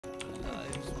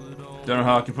Don't know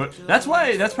how I can put... That's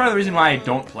part of the reason why I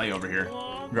don't play over here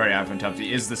very often,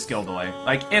 Tubsy, is the skill delay.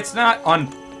 Like, it's not on...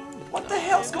 What the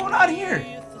hell's going on here?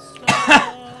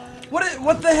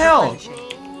 What the hell?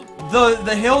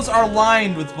 The hills are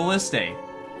lined with ballistae.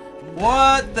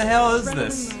 What the hell is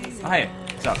this? Hi,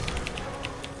 what's up?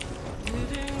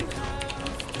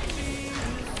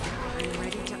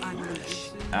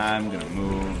 I'm gonna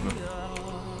move.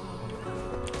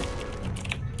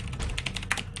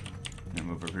 I'm gonna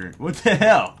move over here. What the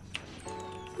hell?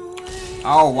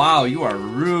 Oh wow, you are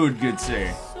rude, good sir.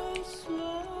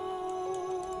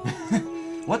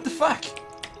 What the fuck?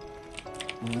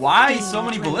 Why so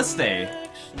many ballistae?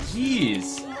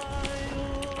 Jeez.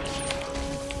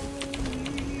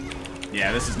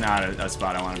 Yeah, this is not a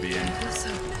spot I want to be in.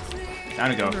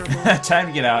 Time to go. Time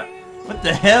to get out. What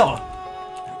the hell?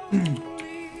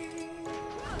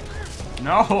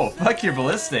 No, fuck your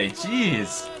ballistae.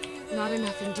 Jeez. Not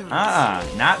enough endurance.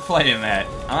 Not playing that.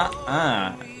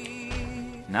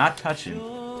 Not touching.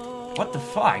 What the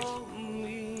fuck?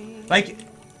 Like,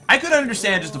 I could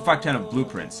understand just a fuck ton of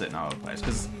blueprints sitting all over the place,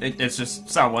 because it's just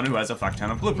someone who has a fuck ton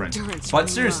of blueprints. But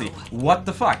seriously, what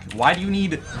the fuck? Why do you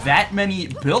need that many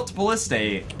built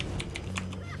ballistae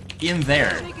in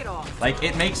there? Like,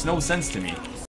 it makes no sense to me.